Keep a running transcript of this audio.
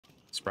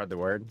Spread the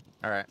word.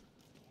 All right.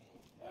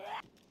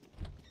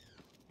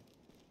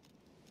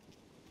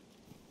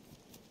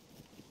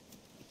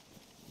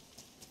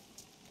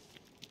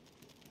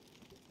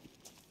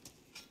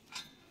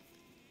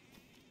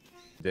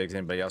 Diggs,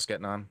 anybody else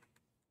getting on?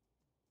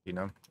 You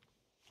know?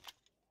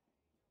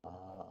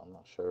 I'm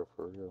not sure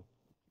for real.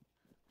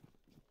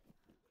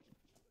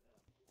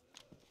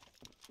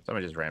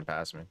 Somebody just ran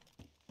past me.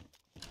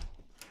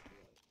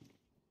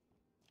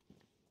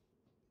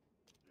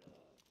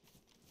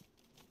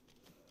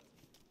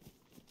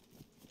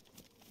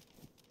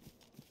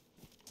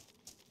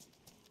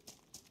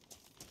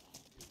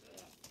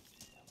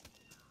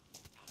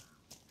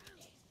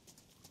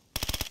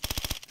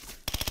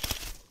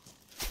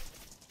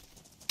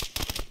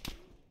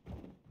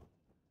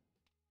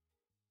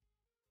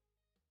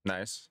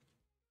 Nice.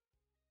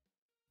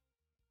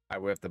 I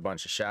whiffed a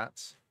bunch of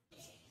shots.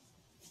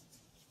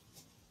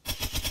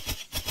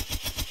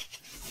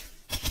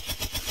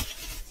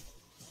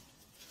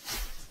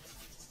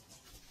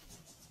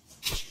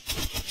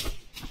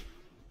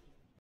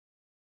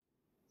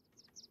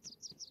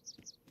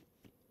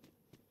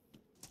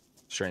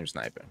 Stream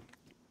sniping.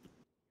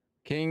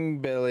 King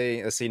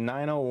Billy, let's see,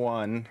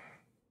 901.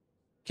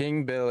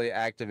 King Billy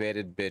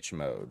activated bitch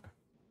mode.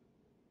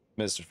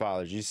 Mr.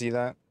 Father, did you see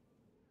that?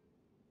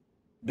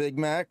 Big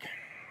Mac?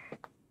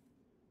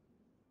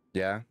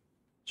 Yeah?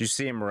 Did you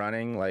see him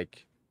running,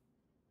 like,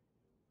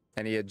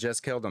 and he had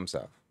just killed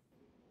himself?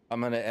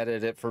 I'm gonna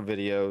edit it for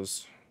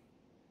videos,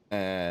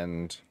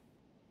 and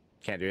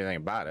can't do anything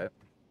about it.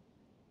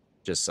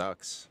 Just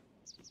sucks.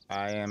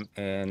 I am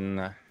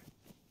in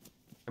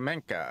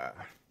Kamenka.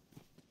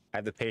 I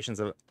have the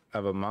patience of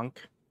a monk.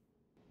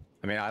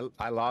 I mean,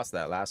 I lost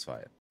that last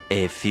fight.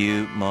 A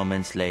few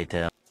moments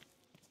later.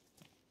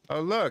 Oh,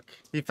 look,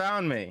 he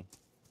found me.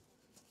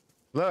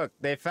 Look,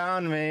 they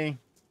found me.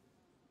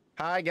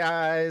 Hi,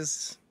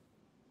 guys.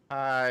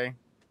 Hi.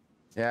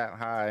 Yeah,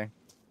 hi.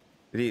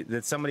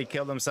 Did somebody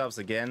kill themselves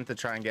again to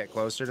try and get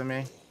closer to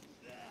me?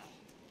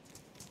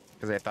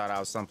 Because they thought I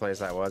was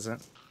someplace I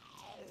wasn't?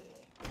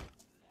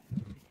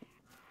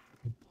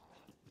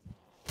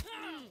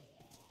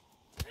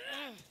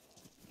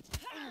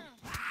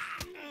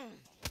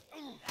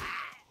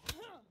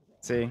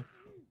 See?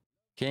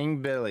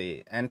 King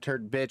Billy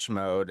entered bitch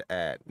mode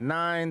at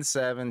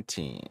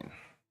 9:17.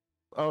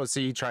 Oh,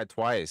 see, he tried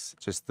twice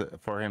just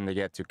for him to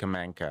get to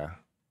Kamenka.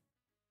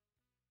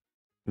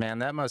 Man,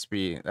 that must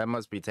be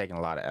taking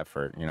a lot of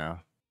effort, you know.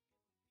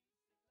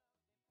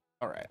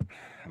 All right,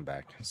 I'm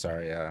back.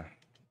 Sorry,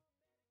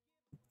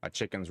 my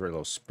chickens were a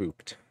little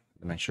spooked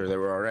to make sure they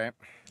were all right.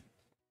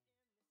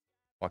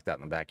 Walked out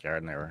in the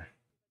backyard and they were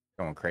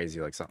going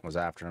crazy like something was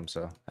after them,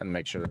 so I had to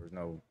make sure there was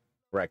no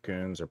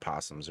raccoons or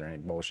possums or any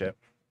bullshit.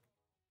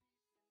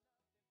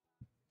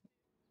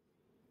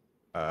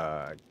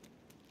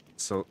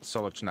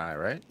 Solochnai,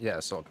 right? Yeah,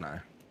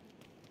 Solochnai.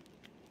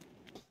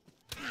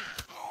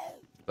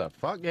 The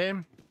fuck,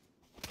 game?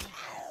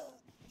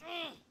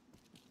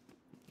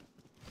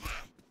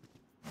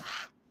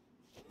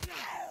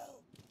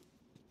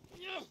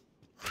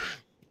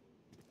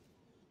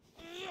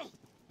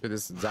 Dude,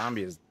 this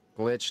zombie is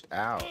glitched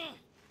out.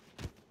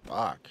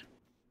 Fuck.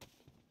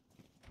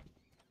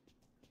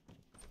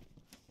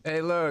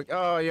 Hey, look.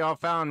 Oh, y'all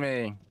found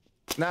me.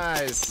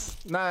 Nice.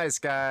 Nice,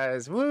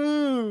 guys.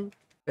 Woo!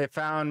 They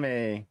found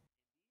me.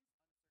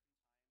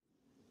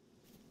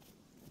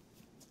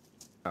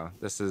 Oh,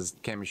 this is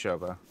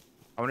Kamishoba.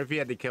 I wonder if he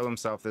had to kill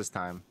himself this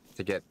time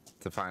to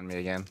find me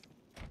again.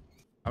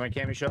 I'm in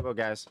Kamishoba,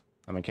 guys.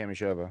 I'm in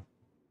Kamishoba.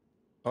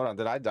 Hold on,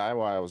 did I die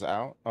while I was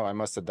out? Oh, I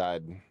must have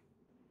died.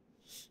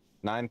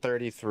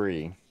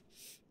 9:33.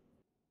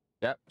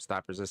 Yep,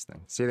 stop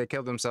resisting. See, they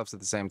killed themselves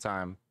at the same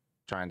time,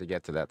 trying to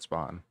get to that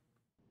spawn.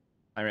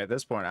 I mean, at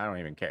this point, I don't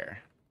even care.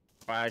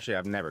 Well, actually,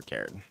 I've never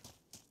cared.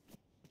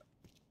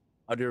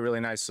 I'll do a really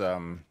nice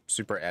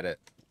super edit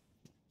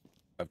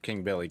of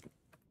King Billy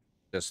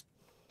just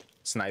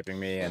sniping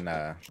me and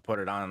put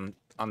it on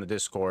the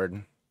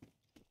Discord,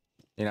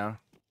 you know,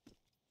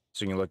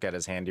 so you can look at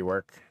his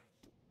handiwork.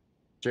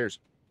 Cheers.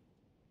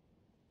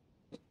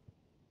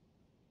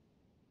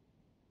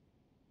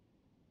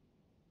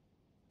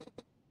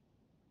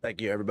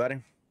 Thank you,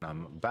 everybody.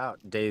 I'm about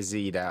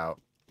DayZ'd out.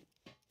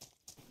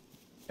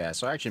 Yeah,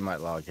 so I actually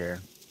might log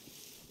here.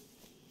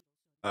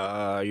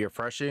 You're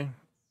freshie?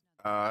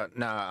 Nah,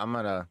 I'm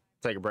gonna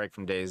take a break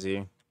from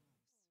DayZ.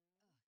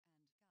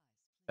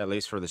 At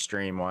least for the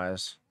stream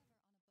wise.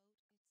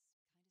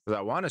 Because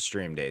I want to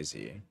stream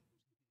DayZ.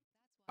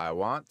 I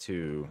want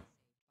to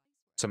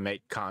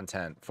make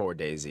content for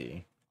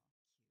DayZ.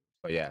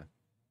 But yeah.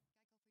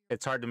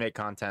 It's hard to make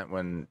content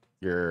when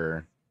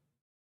you're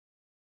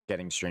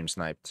getting stream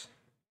sniped.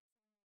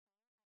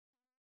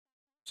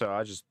 So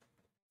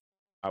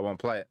I won't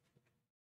play it.